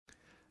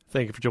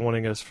Thank you for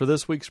joining us for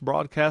this week's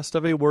broadcast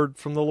of A Word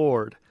from the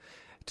Lord.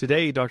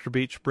 Today, Dr.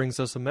 Beach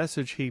brings us a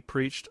message he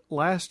preached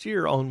last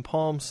year on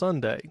Palm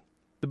Sunday,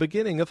 the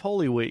beginning of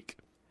Holy Week.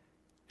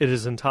 It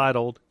is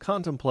entitled,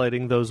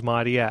 Contemplating Those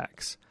Mighty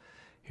Acts.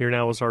 Here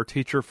now is our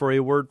teacher for A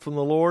Word from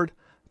the Lord,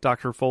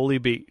 Dr. Foley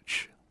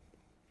Beach.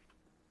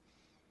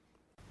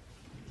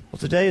 Well,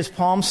 today is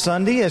Palm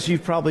Sunday, as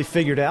you've probably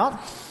figured out.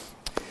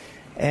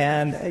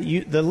 And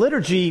the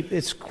liturgy,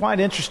 it's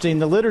quite interesting.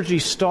 The liturgy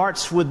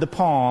starts with the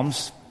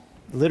palms,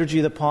 the liturgy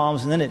of the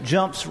palms, and then it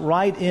jumps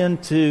right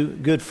into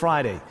Good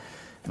Friday.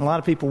 And a lot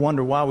of people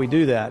wonder why we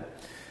do that.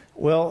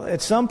 Well,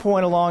 at some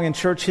point along in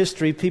church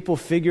history, people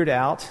figured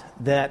out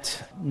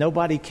that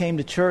nobody came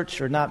to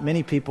church, or not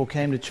many people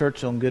came to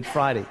church on Good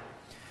Friday,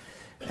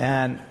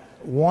 and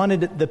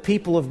wanted the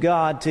people of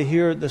God to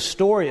hear the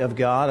story of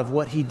God, of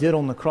what He did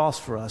on the cross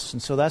for us.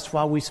 And so that's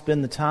why we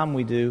spend the time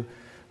we do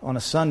on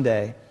a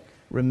Sunday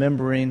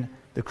remembering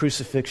the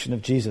crucifixion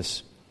of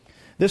Jesus.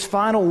 This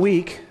final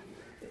week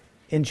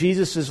in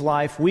Jesus'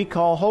 life we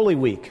call Holy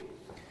Week.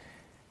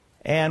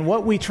 And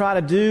what we try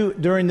to do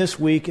during this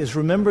week is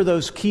remember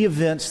those key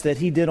events that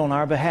He did on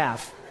our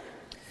behalf.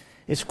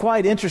 It's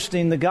quite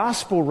interesting. The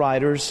gospel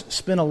writers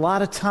spent a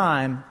lot of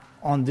time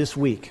on this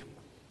week.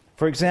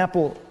 For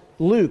example,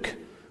 Luke,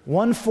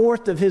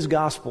 1/4 of his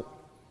gospel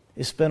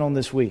is spent on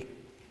this week.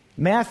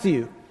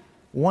 Matthew,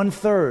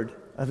 1/3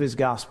 of his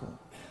gospel.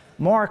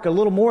 Mark, a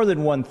little more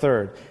than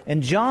 1/3.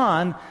 And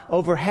John,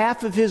 over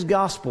half of his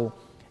gospel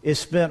is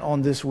spent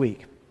on this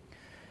week.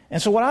 And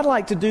so what I'd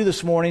like to do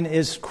this morning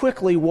is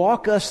quickly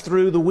walk us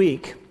through the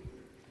week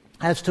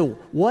as to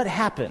what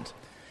happened,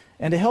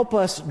 and to help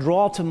us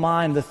draw to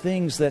mind the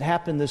things that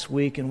happened this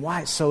week and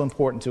why it's so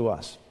important to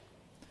us.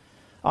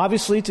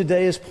 Obviously,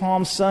 today is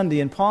Palm Sunday,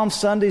 and Palm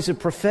Sunday is a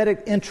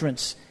prophetic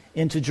entrance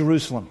into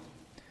Jerusalem.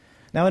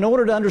 Now, in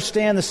order to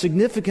understand the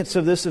significance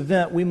of this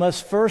event, we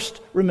must first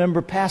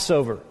remember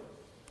Passover.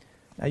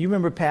 Now, you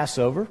remember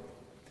Passover,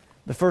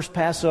 the first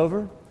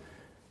Passover.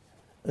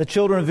 The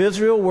children of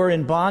Israel were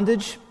in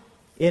bondage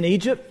in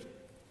Egypt,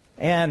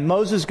 and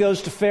Moses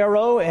goes to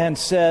Pharaoh and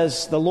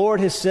says, the Lord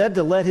has said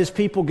to let His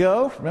people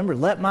go. Remember,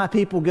 let my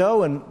people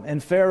go.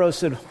 And Pharaoh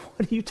said,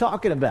 what are you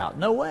talking about?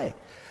 No way.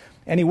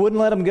 And he wouldn't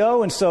let them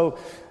go, and so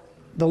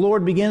the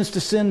Lord begins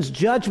to send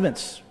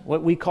judgments,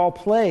 what we call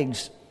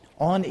plagues,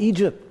 on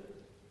Egypt.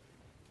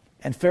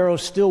 And Pharaoh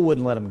still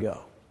wouldn't let them go.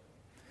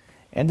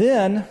 And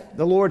then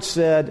the Lord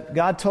said,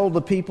 God told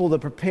the people to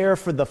prepare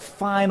for the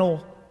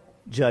final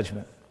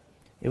judgment.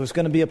 It was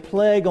going to be a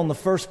plague on the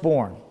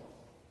firstborn.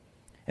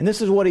 And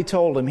this is what He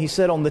told them. He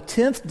said, on the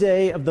 10th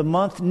day of the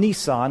month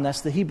Nisan,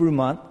 that's the Hebrew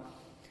month,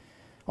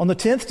 on the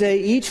 10th day,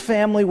 each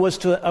family was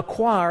to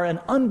acquire an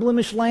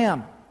unblemished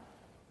lamb,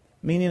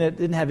 meaning it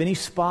didn't have any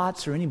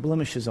spots or any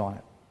blemishes on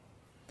it.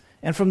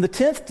 And from the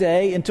 10th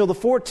day until the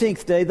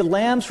 14th day, the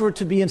lambs were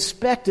to be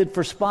inspected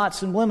for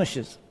spots and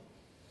blemishes.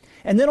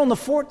 And then on the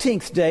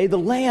 14th day, the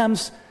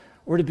lambs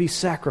were to be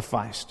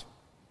sacrificed.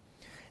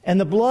 And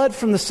the blood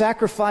from the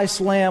sacrificed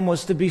lamb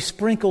was to be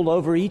sprinkled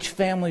over each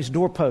family's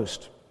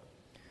doorpost.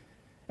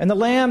 And the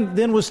lamb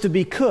then was to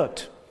be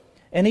cooked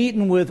and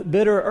eaten with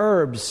bitter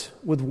herbs,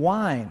 with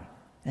wine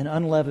and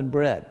unleavened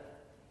bread.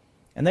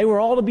 And they were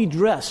all to be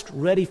dressed,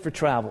 ready for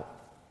travel.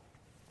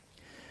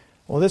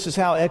 Well, this is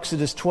how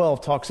Exodus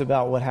 12 talks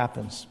about what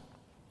happens.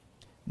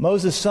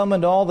 Moses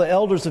summoned all the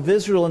elders of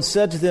Israel and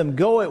said to them,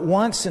 go at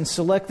once and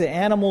select the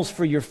animals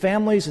for your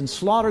families and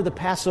slaughter the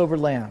Passover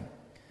lamb.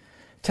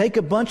 Take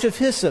a bunch of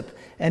hyssop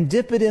and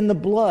dip it in the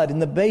blood in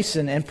the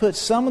basin, and put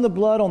some of the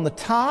blood on the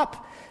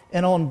top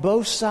and on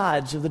both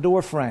sides of the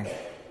doorframe.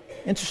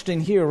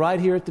 Interesting here, right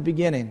here at the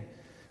beginning,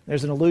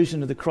 there's an allusion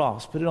to the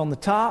cross. Put it on the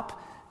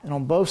top and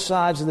on both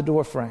sides of the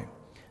doorframe.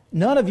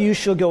 None of you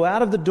shall go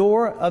out of the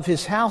door of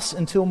his house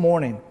until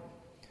morning.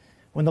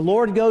 When the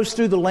Lord goes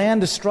through the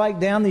land to strike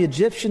down the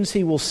Egyptians,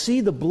 He will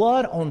see the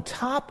blood on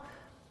top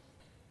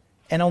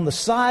and on the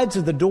sides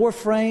of the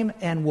doorframe,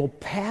 and will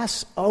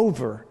pass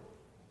over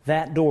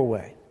that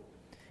doorway.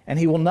 And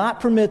He will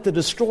not permit the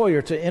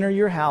destroyer to enter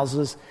your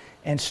houses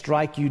and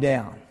strike you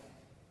down.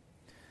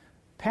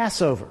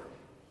 Passover.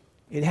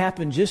 It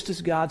happened just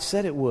as God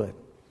said it would.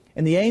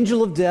 And the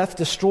angel of death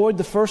destroyed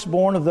the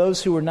firstborn of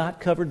those who were not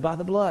covered by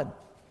the blood.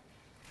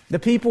 The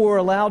people were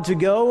allowed to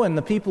go, and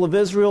the people of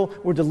Israel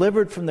were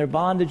delivered from their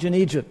bondage in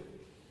Egypt.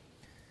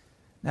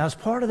 Now, as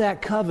part of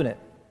that covenant,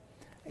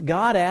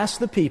 God asked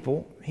the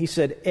people, He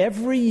said,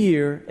 every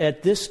year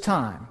at this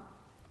time,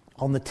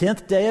 on the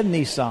 10th day of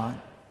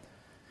Nisan,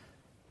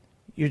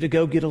 you're to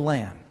go get a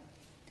lamb.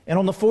 And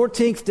on the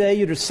 14th day,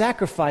 you're to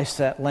sacrifice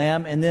that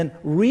lamb and then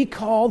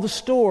recall the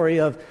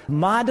story of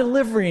my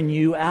delivering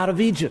you out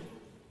of Egypt.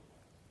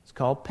 It's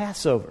called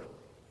Passover.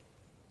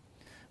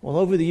 Well,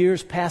 over the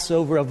years,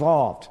 Passover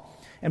evolved.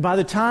 And by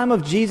the time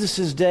of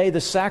Jesus' day,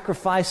 the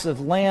sacrifice of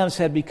lambs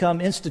had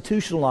become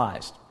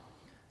institutionalized.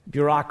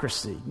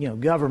 Bureaucracy,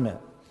 government.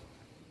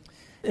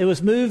 It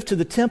was moved to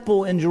the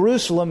temple in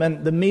Jerusalem,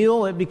 and the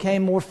meal, it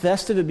became more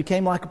festive. It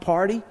became like a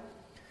party.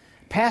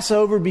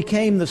 Passover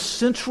became the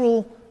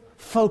central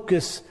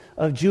focus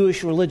of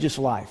Jewish religious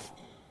life.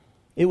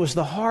 It was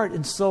the heart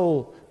and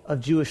soul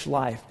of Jewish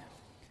life.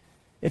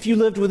 If you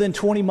lived within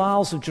 20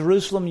 miles of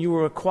Jerusalem, you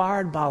were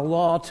required by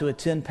law to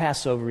attend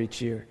Passover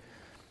each year.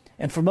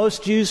 And for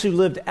most Jews who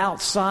lived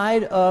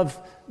outside of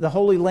the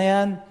Holy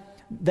Land,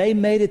 they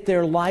made it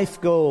their life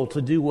goal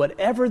to do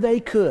whatever they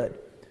could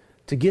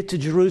to get to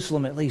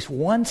Jerusalem at least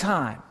one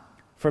time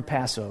for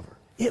Passover.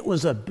 It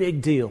was a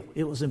big deal.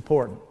 It was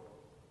important.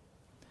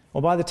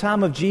 Well, by the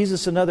time of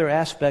Jesus, another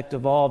aspect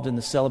evolved in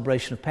the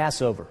celebration of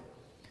Passover.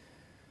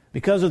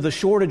 Because of the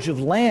shortage of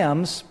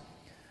lambs,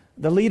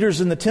 the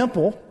leaders in the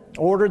temple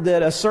ordered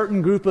that a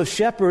certain group of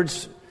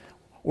shepherds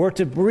were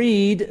to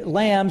breed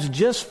lambs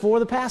just for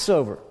the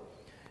Passover.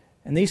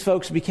 And these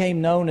folks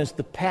became known as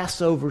the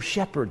Passover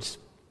shepherds.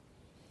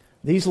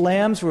 These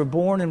lambs were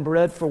born and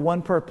bred for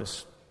one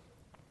purpose: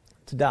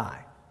 to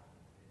die.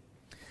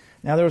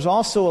 Now, there was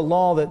also a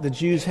law that the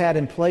Jews had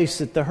in place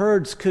that the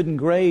herds couldn't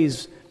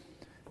graze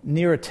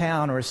near a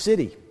town or a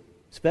city,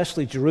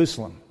 especially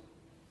Jerusalem.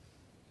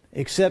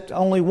 Except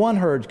only one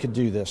herd could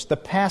do this, the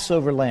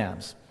Passover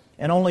lambs.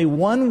 And only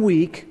 1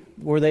 week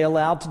were they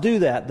allowed to do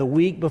that, the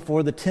week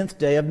before the 10th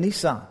day of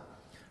Nisan.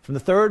 From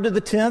the 3rd to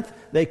the 10th,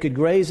 they could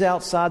graze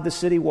outside the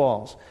city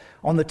walls.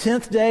 On the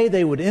 10th day,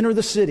 they would enter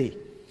the city.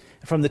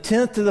 From the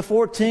 10th to the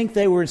 14th,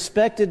 they were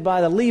inspected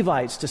by the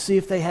Levites to see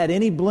if they had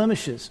any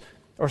blemishes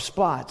or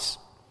spots.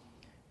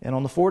 And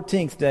on the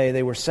 14th day,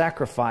 they were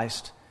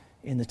sacrificed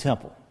in the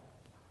temple.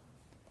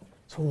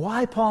 So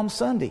why Palm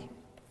Sunday?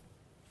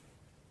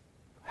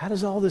 How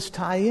does all this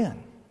tie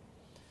in?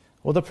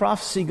 Well, the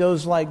prophecy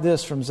goes like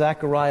this from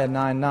Zachariah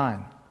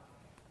 9:9.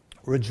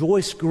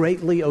 Rejoice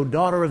greatly, O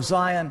daughter of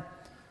Zion.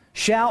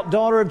 Shout,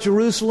 daughter of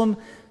Jerusalem.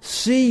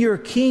 See, your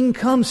king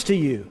comes to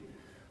you,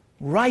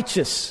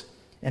 righteous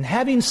and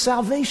having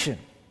salvation,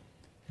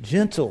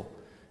 gentle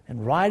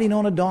and riding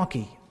on a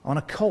donkey, on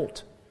a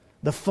colt,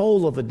 the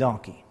foal of a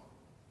donkey.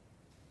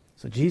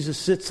 So Jesus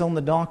sits on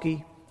the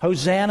donkey.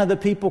 Hosanna, the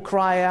people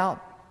cry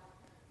out.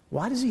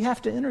 Why does he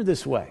have to enter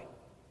this way?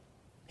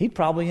 He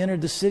probably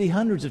entered the city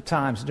hundreds of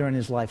times during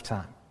his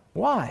lifetime.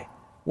 Why?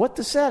 What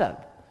the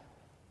setup?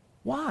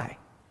 Why?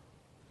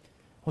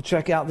 Well,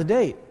 check out the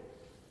date.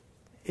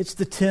 It's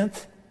the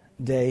 10th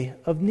day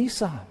of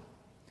Nisan.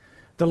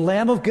 The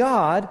Lamb of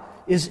God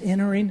is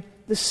entering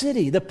the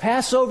city. The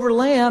Passover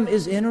Lamb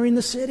is entering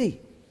the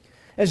city.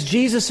 As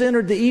Jesus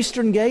entered the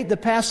eastern gate, the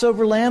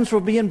Passover lambs were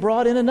being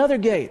brought in another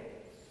gate.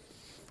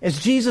 As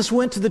Jesus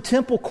went to the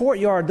temple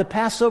courtyard, the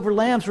Passover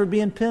lambs were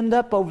being pinned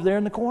up over there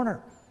in the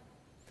corner.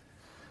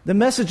 The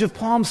message of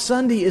Palm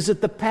Sunday is that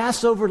the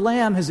Passover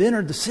Lamb has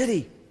entered the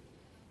city,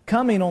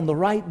 coming on the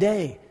right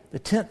day, the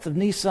 10th of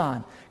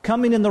Nisan,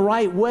 coming in the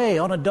right way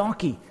on a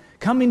donkey,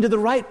 coming to the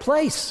right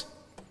place,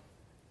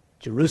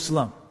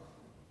 Jerusalem.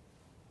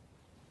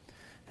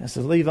 As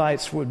the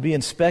Levites would be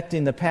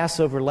inspecting the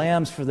Passover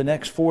lambs for the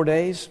next 4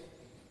 days,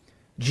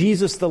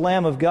 Jesus, the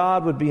Lamb of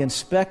God, would be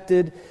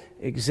inspected,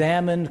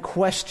 examined,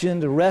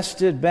 questioned,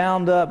 arrested,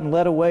 bound up, and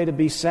led away to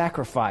be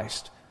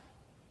sacrificed.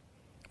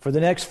 For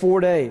the next 4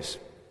 days,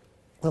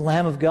 the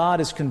Lamb of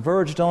God is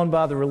converged on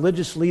by the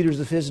religious leaders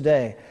of his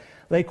day.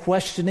 They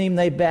question him,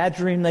 they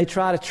badger him, they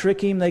try to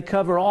trick him, they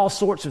cover all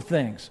sorts of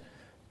things.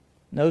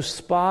 No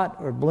spot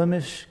or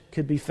blemish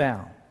could be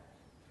found.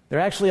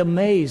 They're actually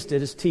amazed at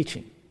his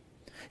teaching.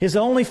 His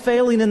only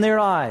failing in their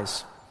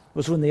eyes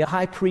was when the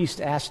high priest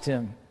asked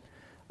him,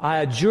 I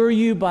adjure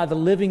you by the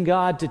living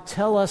God to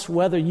tell us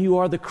whether you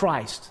are the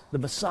Christ, the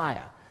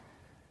Messiah.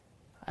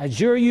 I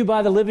adjure you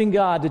by the living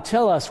God to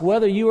tell us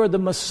whether you are the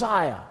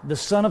Messiah, the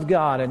Son of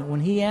God. And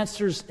when he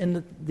answers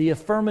in the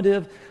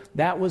affirmative,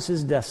 that was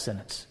his death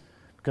sentence.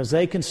 Because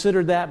they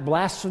considered that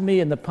blasphemy,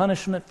 and the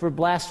punishment for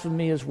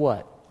blasphemy is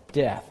what?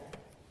 Death.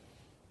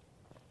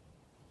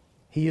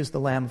 He is the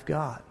Lamb of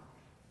God.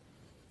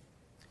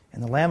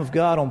 And the Lamb of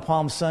God on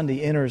Palm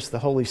Sunday enters the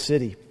holy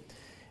city.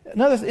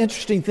 Another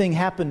interesting thing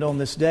happened on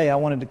this day. I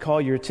wanted to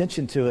call your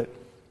attention to it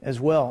as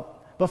well.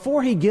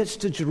 Before he gets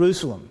to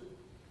Jerusalem,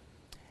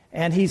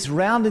 and he's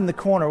rounding the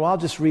corner. Well, I'll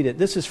just read it.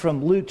 This is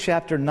from Luke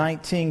chapter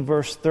 19,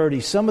 verse 30.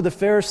 Some of the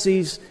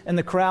Pharisees and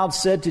the crowd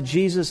said to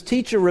Jesus,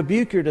 Teacher,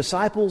 rebuke your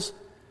disciples.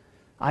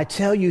 I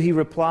tell you, he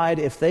replied,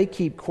 if they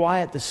keep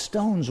quiet, the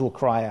stones will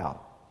cry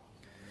out.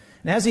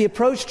 And as he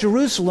approached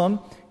Jerusalem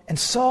and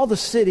saw the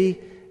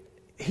city,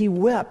 he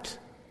wept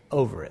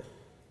over it.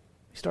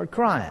 He started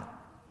crying.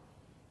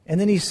 And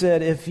then he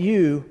said, if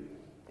you,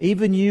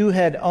 even you,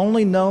 had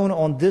only known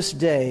on this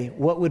day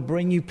what would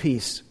bring you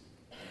peace,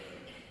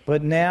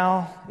 but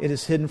now it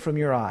is hidden from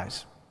your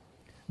eyes.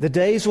 The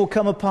days will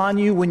come upon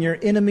you when your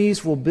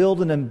enemies will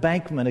build an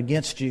embankment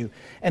against you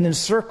and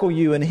encircle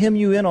you and hem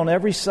you in on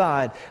every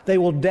side. They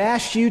will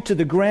dash you to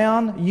the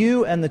ground,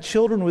 you and the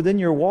children within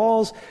your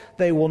walls.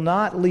 They will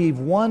not leave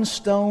one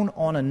stone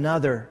on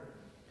another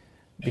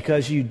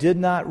because you did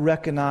not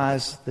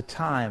recognize the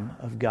time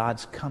of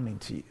God's coming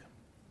to you.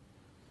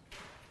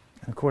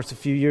 And of course, a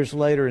few years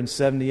later in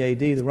 70 AD,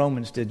 the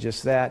Romans did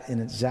just that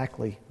in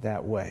exactly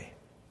that way.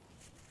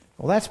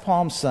 Well, that's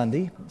Palm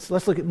Sunday. So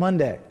let's look at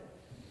Monday.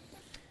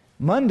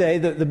 Monday,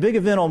 the big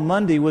event on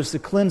Monday was the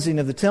cleansing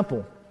of the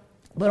temple.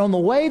 But on the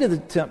way to the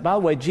temple, by the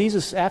way,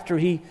 Jesus, after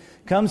he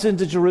comes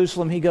into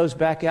Jerusalem, he goes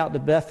back out to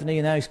Bethany,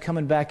 and now he's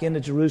coming back into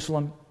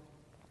Jerusalem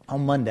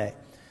on Monday.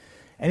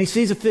 And he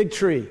sees a fig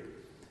tree,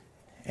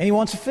 and he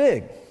wants a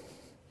fig,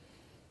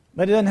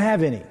 but he doesn't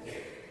have any.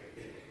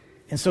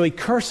 And so he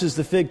curses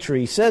the fig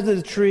tree. He says to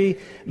the tree,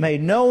 "May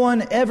no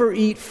one ever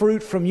eat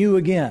fruit from you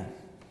again."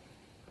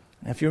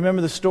 Now, if you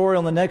remember the story,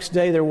 on the next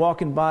day they're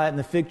walking by it, and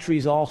the fig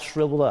tree's all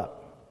shriveled up.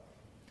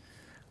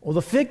 Well,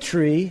 the fig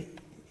tree,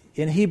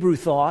 in Hebrew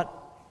thought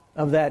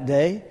of that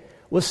day,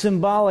 was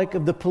symbolic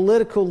of the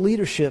political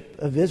leadership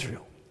of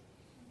Israel.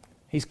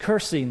 He's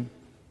cursing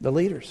the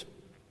leaders.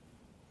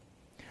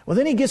 Well,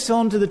 then he gets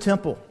on to the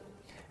temple.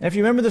 And if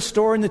you remember the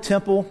story in the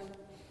temple,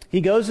 he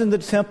goes into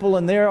the temple,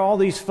 and there are all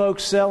these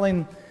folks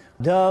selling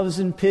doves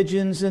and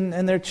pigeons,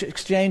 and they're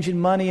exchanging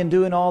money and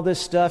doing all this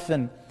stuff.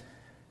 And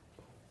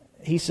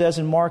he says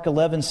in Mark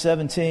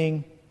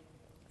 11:17,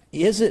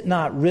 "Is it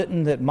not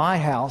written that my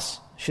house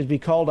should be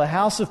called a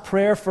house of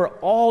prayer for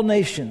all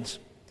nations?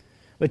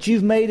 But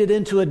you've made it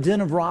into a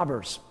den of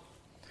robbers."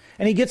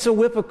 And he gets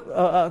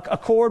a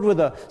cord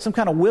with some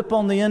kind of whip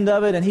on the end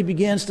of it, and he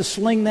begins to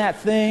sling that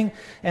thing.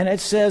 And it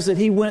says that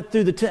he went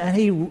through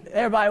and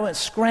everybody went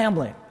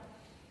scrambling.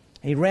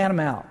 He ran them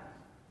out.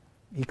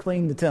 He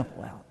cleaned the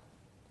temple out.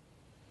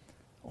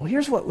 Well,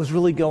 here's what was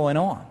really going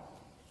on.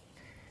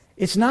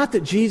 It's not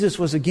that Jesus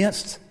was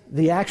against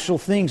the actual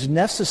things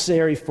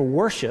necessary for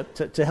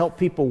worship, to help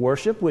people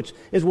worship, which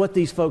is what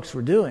these folks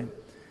were doing.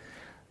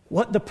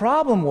 What the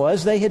problem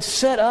was, they had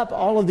set up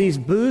all of these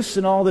booths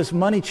and all this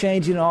money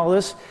changing and all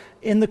this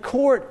in the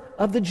court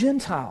of the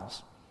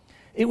Gentiles.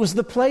 It was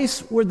the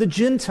place where the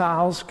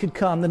Gentiles could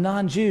come, the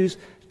non-Jews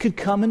could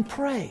come and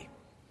pray.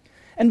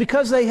 And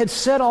because they had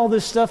set all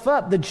this stuff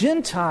up, the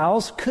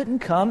Gentiles couldn't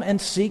come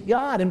and seek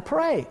God and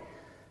pray.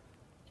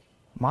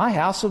 My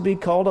house will be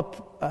called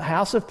a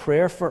house of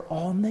prayer for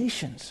all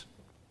nations.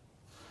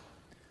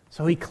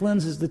 So he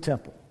cleanses the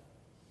temple.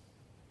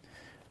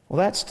 Well,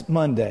 that's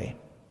Monday.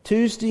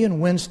 Tuesday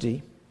and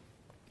Wednesday,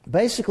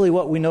 basically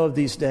what we know of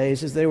these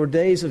days is they were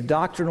days of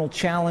doctrinal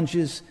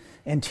challenges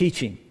and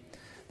teaching.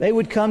 They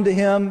would come to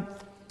him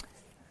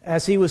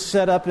as he was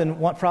set up in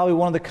probably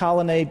one of the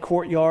colonnade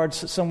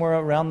courtyards somewhere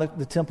around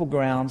the temple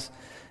grounds,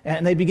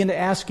 and they begin to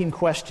ask him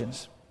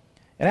questions.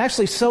 And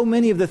actually, so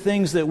many of the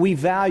things that we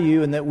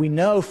value and that we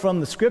know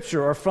from the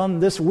Scripture are from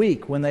this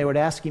week when they would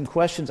ask him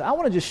questions. I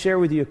want to just share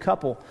with you a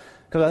couple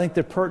because I think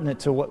they're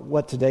pertinent to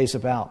what today's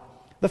about.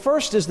 The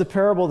first is the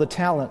parable of the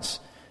talents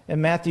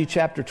in Matthew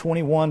chapter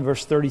 21,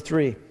 verse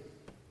 33.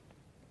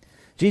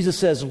 Jesus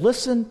says,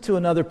 "Listen to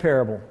another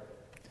parable.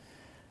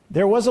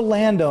 There was a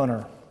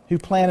landowner who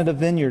planted a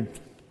vineyard.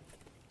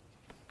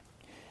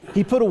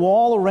 He put a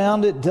wall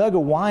around it, dug a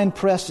wine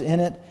press in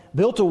it,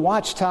 built a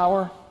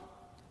watchtower.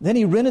 Then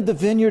he rented the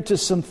vineyard to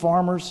some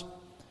farmers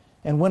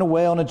and went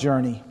away on a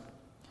journey.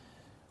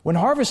 When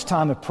harvest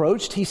time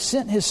approached, he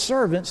sent his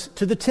servants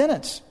to the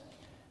tenants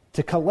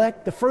to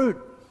collect the fruit.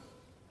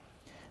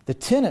 The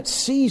tenants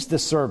seized the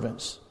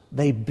servants.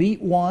 They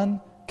beat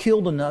one,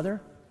 killed another,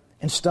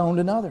 and stoned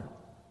another.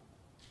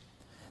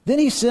 Then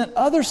he sent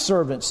other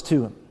servants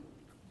to him,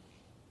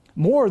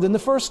 more than the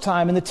first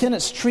time, and the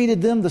tenants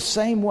treated them the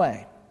same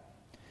way.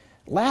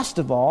 Last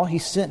of all, he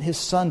sent his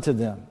son to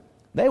them.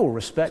 They will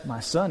respect my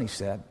son, he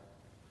said.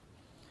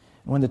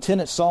 And when the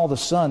tenants saw the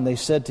son, they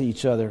said to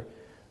each other,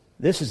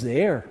 'This is the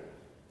heir.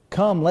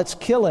 Come, let's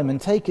kill him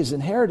and take his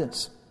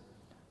inheritance.'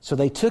 So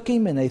they took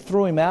him and they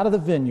threw him out of the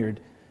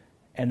vineyard,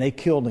 and they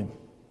killed him.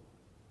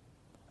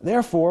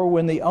 Therefore,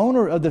 when the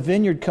owner of the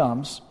vineyard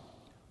comes,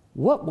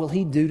 what will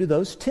he do to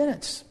those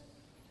tenants?"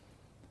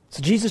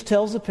 So Jesus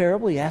tells the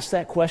parable. He asks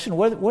that question,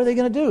 what are they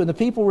going to do? And the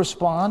people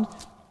respond,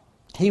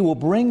 "He will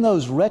bring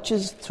those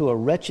wretches to a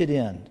wretched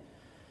end,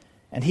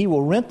 and he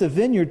will rent the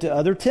vineyard to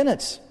other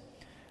tenants,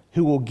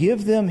 who will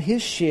give them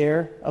his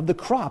share of the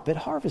crop at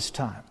harvest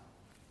time."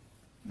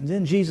 And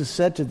then Jesus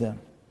said to them,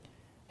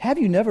 "Have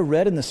you never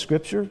read in the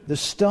Scripture, the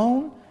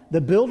stone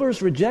the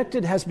builders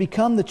rejected has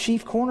become the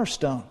chief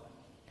cornerstone?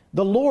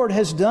 The Lord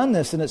has done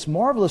this, and it's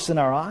marvelous in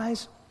our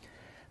eyes.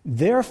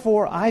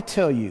 Therefore, I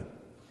tell you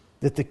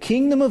that the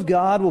kingdom of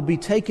God will be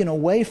taken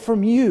away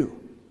from you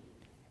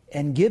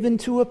and given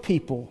to a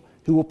people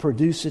who will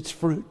produce its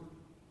fruit.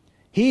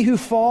 He who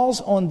falls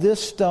on this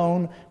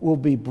stone will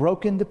be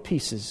broken to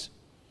pieces,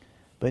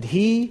 but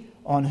he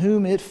on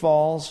whom it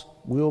falls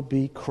will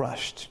be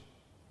crushed."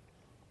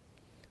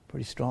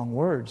 Pretty strong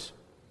words.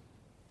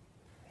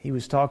 He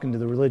was talking to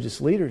the religious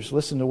leaders.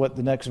 Listen to what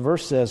the next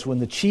verse says. When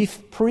the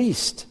chief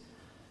priest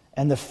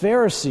and the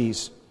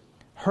Pharisees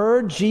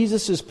heard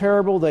Jesus'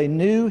 parable, they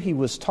knew he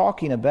was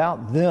talking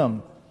about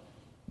them.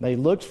 They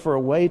looked for a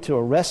way to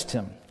arrest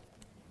him.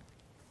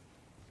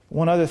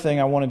 One other thing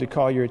I wanted to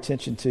call your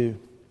attention to,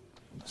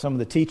 some of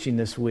the teaching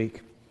this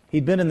week.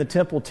 He'd been in the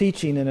temple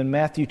teaching, and in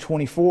Matthew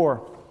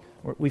 24,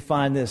 we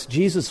find this.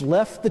 Jesus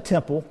left the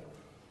temple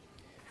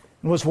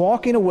and was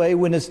walking away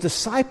when his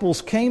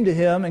disciples came to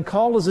him and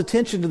called his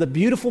attention to the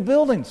beautiful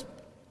buildings.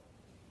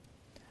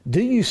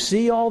 Do you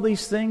see all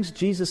these things?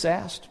 Jesus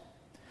asked.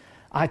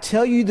 I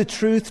tell you the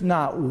truth,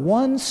 not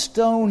one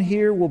stone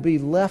here will be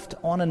left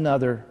on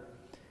another.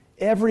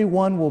 Every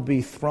one will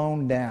be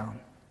thrown down.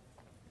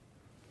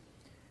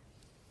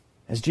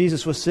 As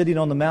Jesus was sitting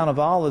on the Mount of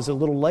Olives a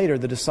little later,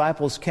 the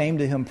disciples came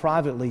to him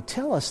privately.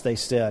 Tell us, they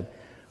said,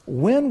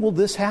 when will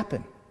this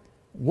happen?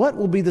 What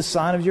will be the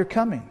sign of your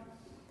coming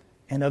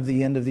and of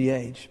the end of the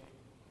age?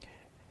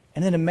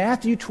 And then in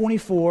Matthew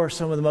 24,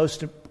 some of the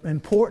most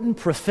important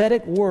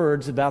prophetic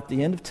words about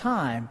the end of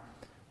time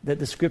that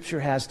the Scripture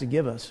has to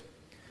give us.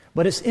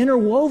 But it's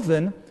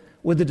interwoven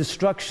with the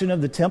destruction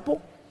of the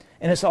temple,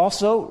 and it's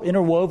also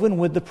interwoven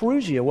with the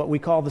parousia, what we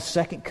call the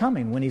second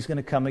coming, when he's going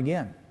to come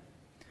again.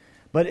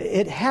 But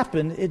it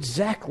happened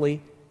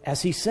exactly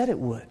as he said it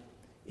would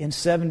in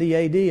 70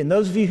 AD. And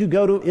those of you who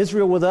go to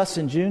Israel with us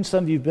in June,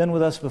 some of you have been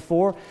with us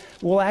before,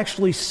 will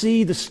actually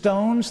see the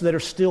stones that are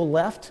still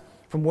left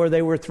from where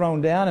they were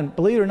thrown down. And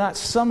believe it or not,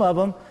 some of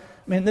them,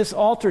 this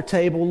altar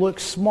table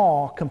looks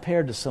small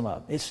compared to some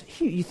of them. It's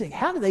huge. You think,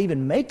 how do they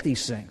even make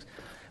these things?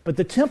 But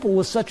the temple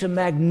was such a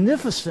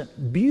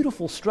magnificent,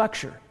 beautiful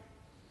structure.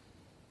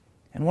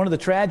 And one of the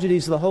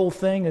tragedies of the whole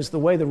thing is the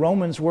way the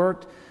Romans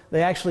worked.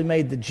 They actually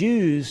made the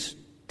Jews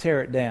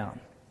tear it down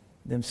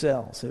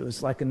themselves. It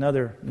was like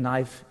another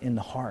knife in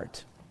the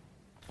heart.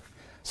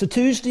 So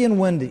Tuesday and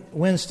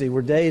Wednesday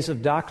were days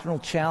of doctrinal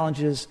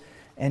challenges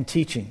and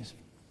teachings.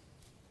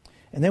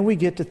 And then we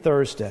get to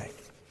Thursday.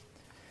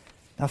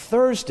 Now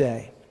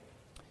Thursday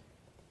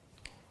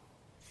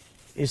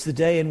is the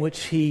day in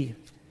which he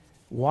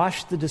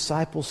washed the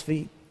disciples'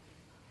 feet.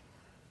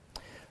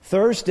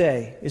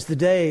 Thursday is the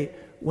day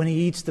when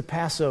he eats the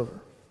Passover,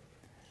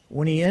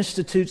 when he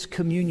institutes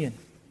communion.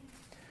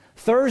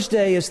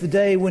 Thursday is the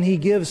day when he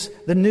gives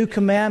the new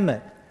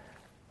commandment,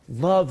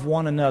 love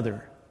one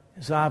another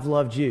as I've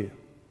loved you,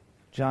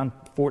 John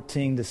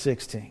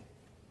 14-16.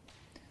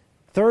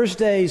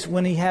 Thursdays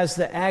when he has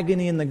the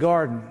agony in the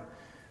garden,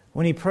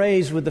 when he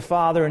prays with the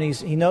Father and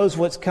he knows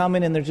what's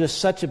coming and there's just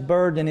such a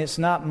burden and it's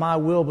not my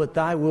will but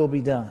thy will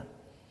be done.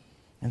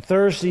 And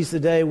Thursday's the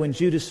day when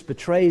Judas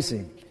betrays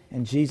him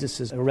and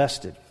Jesus is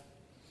arrested.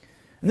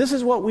 And this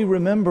is what we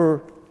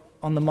remember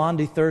on the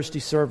Mundey Thursday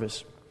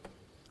service.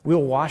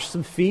 We'll wash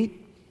some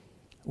feet.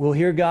 We'll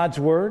hear God's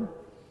Word.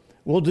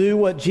 We'll do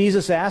what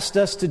Jesus asked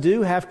us to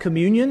do, have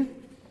communion.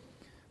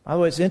 By the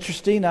way, it's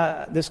interesting.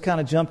 This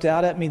kind of jumped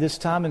out at me this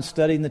time in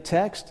studying the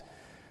text.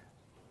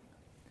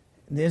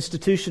 In the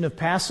institution of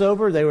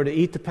Passover, they were to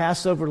eat the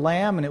Passover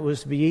Lamb, and it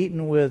was to be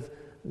eaten with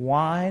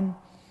wine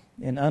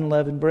and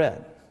unleavened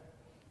bread.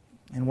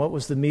 And what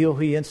was the meal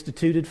he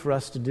instituted for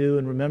us to do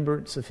in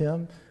remembrance of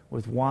him?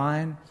 With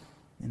wine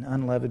and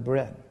unleavened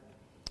bread.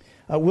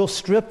 We'll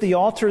strip the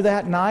altar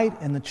that night,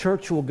 and the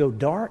church will go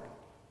dark.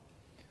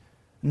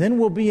 And then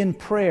we'll be in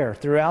prayer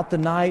throughout the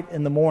night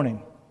and the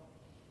morning.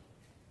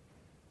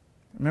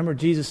 Remember,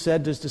 Jesus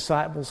said to his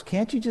disciples,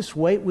 can't you just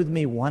wait with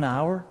me 1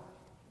 hour?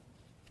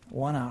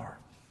 1 hour.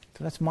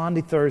 So that's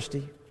Mundey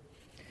Thursday.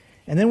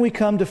 And then we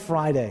come to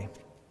Friday,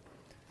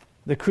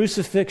 the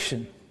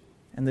crucifixion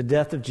and the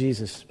death of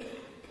Jesus.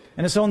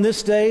 And it's on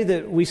this day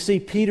that we see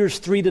Peter's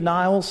 3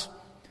 denials.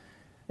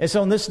 It's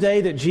on this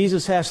day that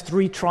Jesus has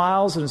 3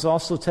 trials and is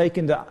also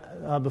taken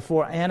to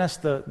before Annas,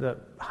 the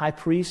high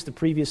priest, the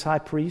previous high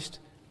priest.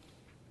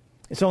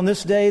 It's on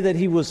this day that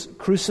he was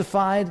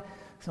crucified.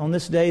 It's on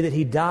this day that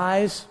he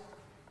dies.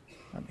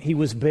 He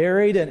was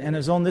buried, and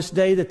it's on this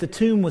day that the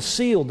tomb was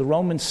sealed. The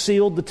Romans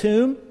sealed the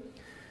tomb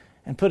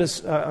and put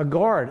a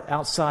guard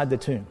outside the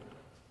tomb.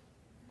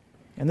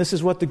 And this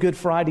is what the Good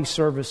Friday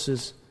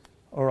services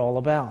are all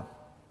about.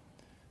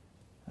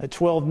 At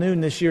 12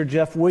 noon this year,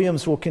 Jeff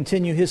Williams will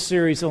continue his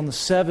series on the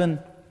 7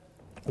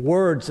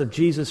 words of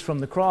Jesus from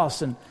the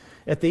cross. And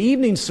at the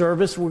evening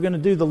service, we're going to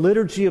do the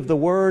liturgy of the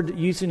Word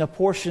using a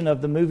portion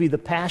of the movie The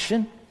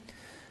Passion,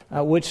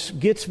 which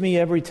gets me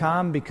every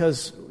time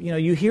because,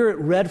 you hear it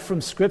read from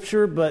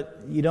Scripture, but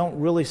you don't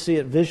really see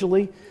it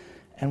visually.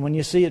 And when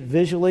you see it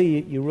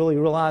visually, you really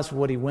realize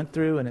what he went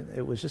through, and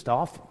it was just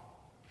awful.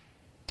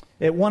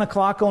 At 1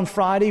 o'clock on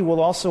Friday,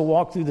 we'll also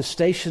walk through the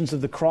stations of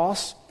the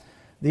cross,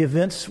 the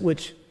events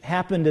which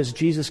happened as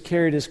Jesus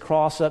carried his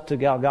cross up to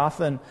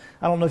Golgotha. And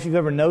I don't know if you've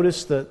ever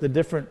noticed the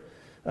different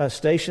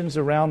stations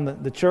around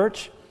the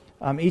church.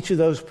 Each of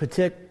those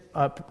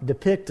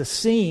depict a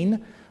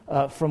scene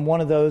from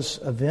one of those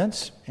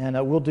events, and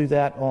we'll do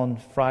that on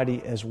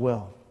Friday as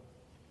well.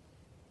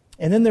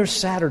 And then there's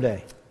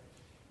Saturday,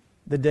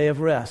 the day of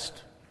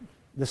rest,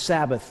 the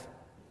Sabbath.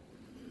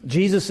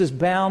 Jesus is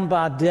bound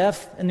by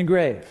death and the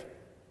grave.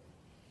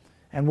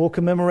 And we'll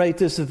commemorate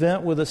this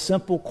event with a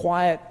simple,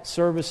 quiet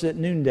service at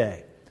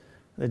noonday,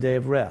 the day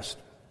of rest.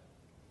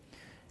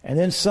 And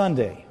then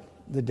Sunday,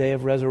 the day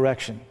of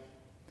resurrection.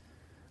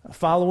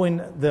 Following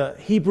the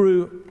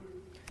Hebrew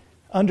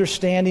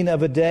understanding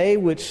of a day,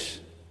 which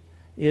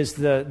is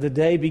the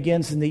day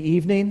begins in the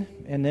evening,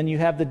 and then you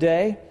have the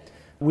day,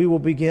 we will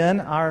begin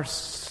our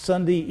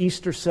Sunday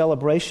Easter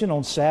celebration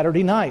on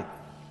Saturday night.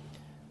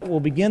 We'll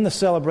begin the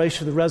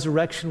celebration of the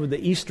resurrection with the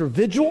Easter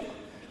Vigil,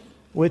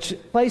 which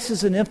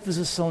places an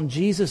emphasis on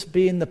Jesus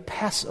being the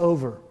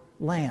Passover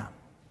Lamb,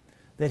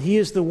 that He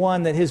is the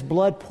one that His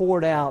blood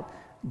poured out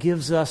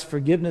gives us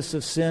forgiveness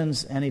of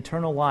sins and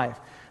eternal life,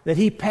 that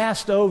He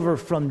passed over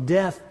from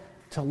death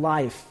to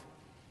life,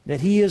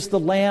 that He is the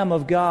Lamb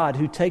of God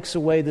who takes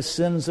away the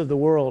sins of the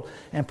world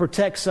and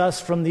protects us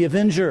from the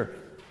avenger,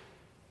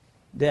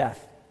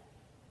 death.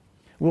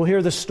 We'll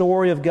hear the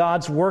story of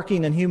God's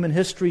working in human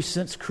history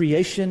since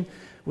creation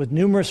with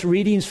numerous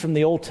readings from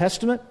the Old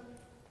Testament.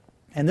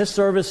 And this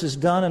service is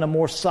done in a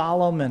more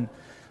solemn and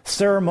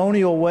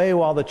ceremonial way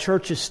while the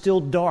church is still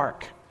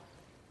dark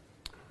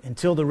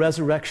until the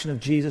resurrection of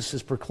Jesus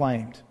is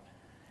proclaimed.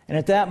 And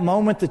at that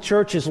moment, the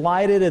church is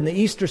lighted and the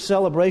Easter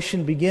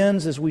celebration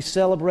begins as we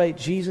celebrate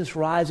Jesus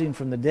rising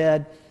from the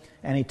dead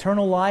and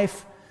eternal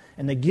life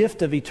and the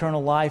gift of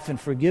eternal life and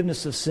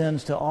forgiveness of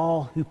sins to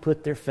all who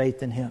put their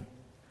faith in Him.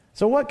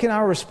 So what can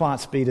our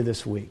response be to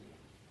this week?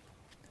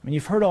 I mean,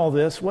 you've heard all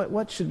this.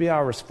 What should be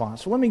our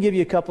response? Well, let me give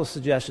you a couple of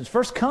suggestions.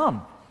 First,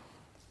 come.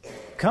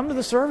 Come to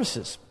the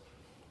services.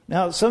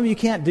 Now, some of you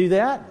can't do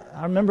that.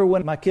 I remember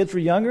when my kids were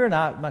younger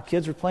and my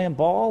kids were playing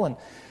ball, and,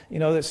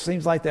 it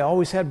seems like they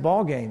always had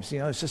ball games.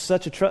 It's just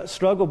such a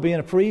struggle being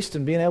a priest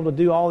and being able to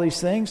do all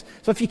these things.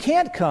 So if you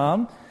can't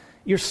come,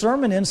 your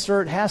sermon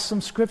insert has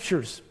some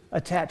scriptures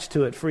attached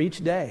to it for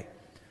each day.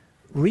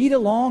 Read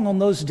along on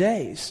those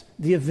days,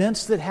 the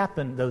events that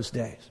happened those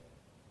days.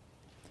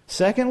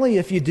 Secondly,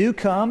 if you do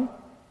come,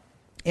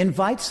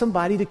 invite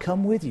somebody to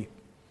come with you.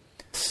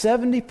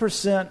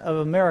 70% of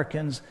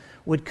Americans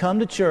would come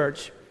to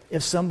church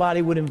if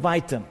somebody would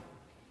invite them.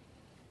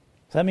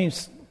 So that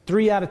means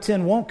 3 out of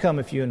 10 won't come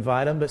if you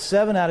invite them, but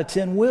 7 out of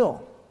 10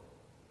 will.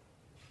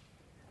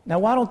 Now,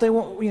 why don't they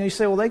want, you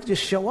say, well, they can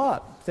just show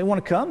up. If they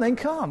want to come, they can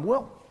come.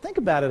 Well, think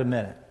about it a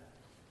minute.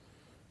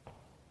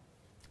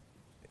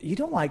 You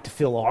don't like to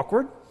feel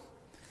awkward.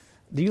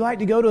 Do you like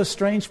to go to a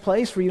strange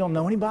place where you don't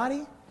know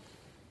anybody?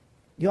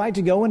 You like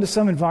to go into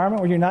some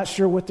environment where you're not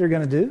sure what they're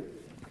going to do?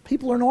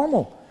 People are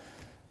normal.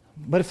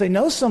 But if they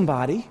know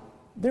somebody,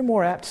 they're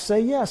more apt to say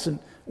yes. And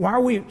why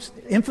are we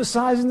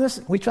emphasizing this?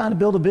 Are we trying to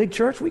build a big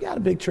church? We got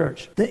a big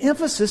church. The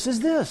emphasis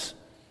is this.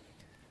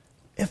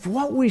 If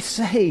what we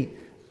say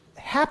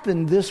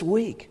happened this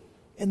week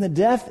in the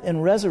death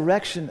and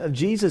resurrection of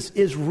Jesus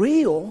is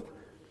real,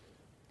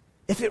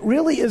 if it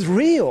really is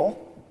real,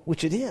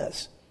 which it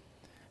is,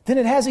 then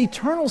it has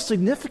eternal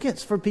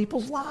significance for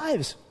people's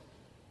lives.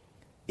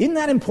 Isn't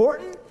that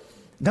important?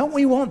 Don't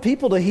we want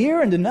people to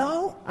hear and to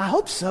know? I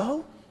hope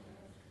so.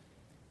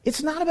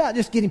 It's not about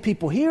just getting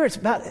people here. It's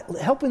about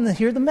helping them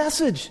hear the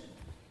message,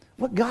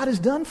 what God has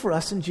done for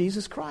us in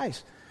Jesus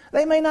Christ.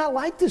 They may not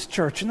like this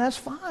church, and that's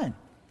fine.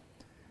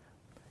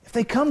 If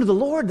they come to the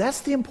Lord,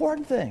 that's the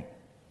important thing.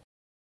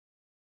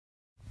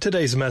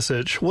 Today's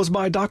message was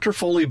by Dr.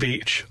 Foley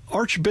Beach,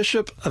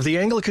 Archbishop of the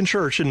Anglican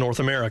Church in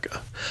North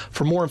America.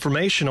 For more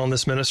information on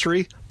this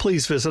ministry,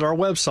 please visit our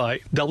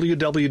website,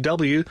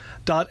 www.awftl.org.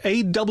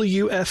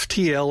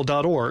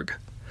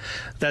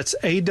 That's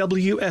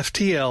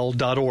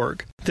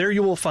awftl.org. There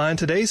you will find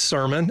today's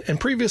sermon and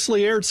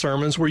previously aired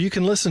sermons where you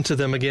can listen to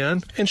them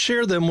again and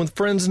share them with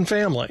friends and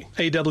family.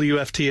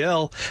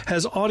 AWFTL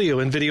has audio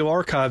and video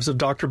archives of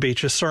Dr.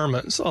 Beach's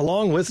sermons,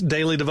 along with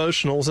daily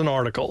devotionals and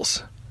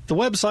articles. The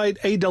website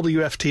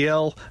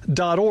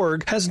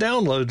awftl.org has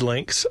download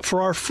links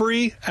for our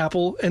free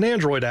Apple and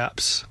Android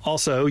apps.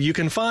 Also, you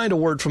can find A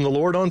Word from the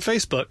Lord on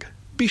Facebook.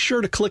 Be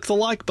sure to click the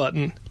like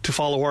button to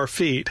follow our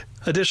feed.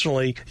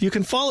 Additionally, you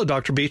can follow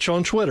Dr. Beach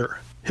on Twitter.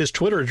 His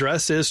Twitter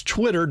address is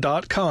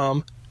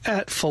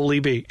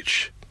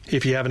twitter.com/FoleyBeach.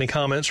 If you have any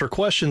comments or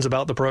questions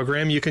about the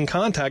program, you can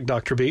contact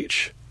Dr.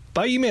 Beach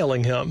by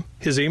emailing him.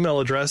 His email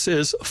address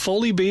is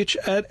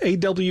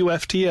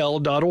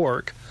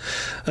foleybeach@awftl.org.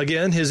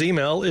 Again, his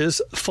email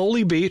is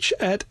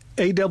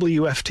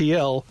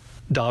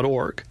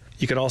foleybeach@awftl.org.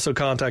 You can also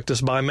contact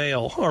us by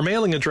mail. Our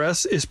mailing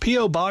address is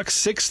P.O. Box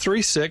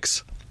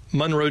 636,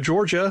 Monroe,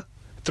 Georgia,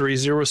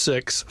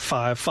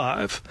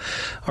 30655.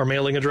 Our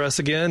mailing address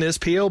again is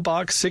P.O.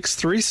 Box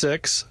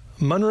 636,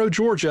 Monroe,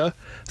 Georgia,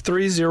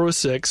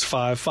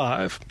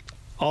 30655.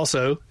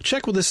 Also,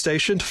 check with this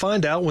station to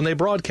find out when they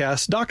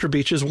broadcast Dr.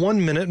 Beach's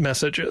 1-minute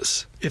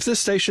messages. If this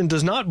station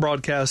does not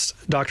broadcast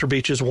Dr.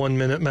 Beach's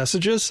 1-minute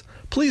messages,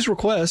 please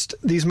request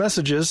these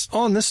messages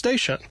on this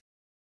station.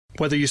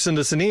 Whether you send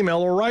us an email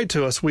or write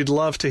to us, we'd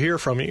love to hear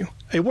from you.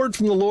 A Word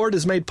from the Lord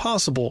is made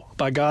possible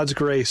by God's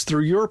grace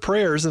through your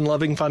prayers and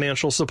loving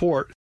financial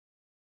support.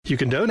 You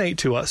can donate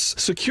to us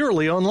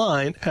securely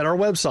online at our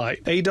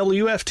website,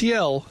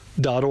 awftl.org.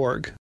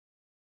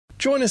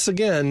 Join us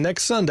again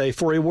next Sunday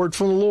for A Word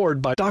from the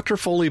Lord by Dr.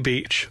 Foley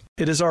Beach.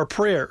 It is our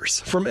prayers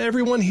from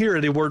everyone here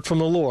at A Word from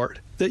the Lord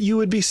that you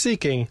would be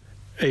seeking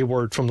a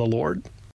word from the Lord.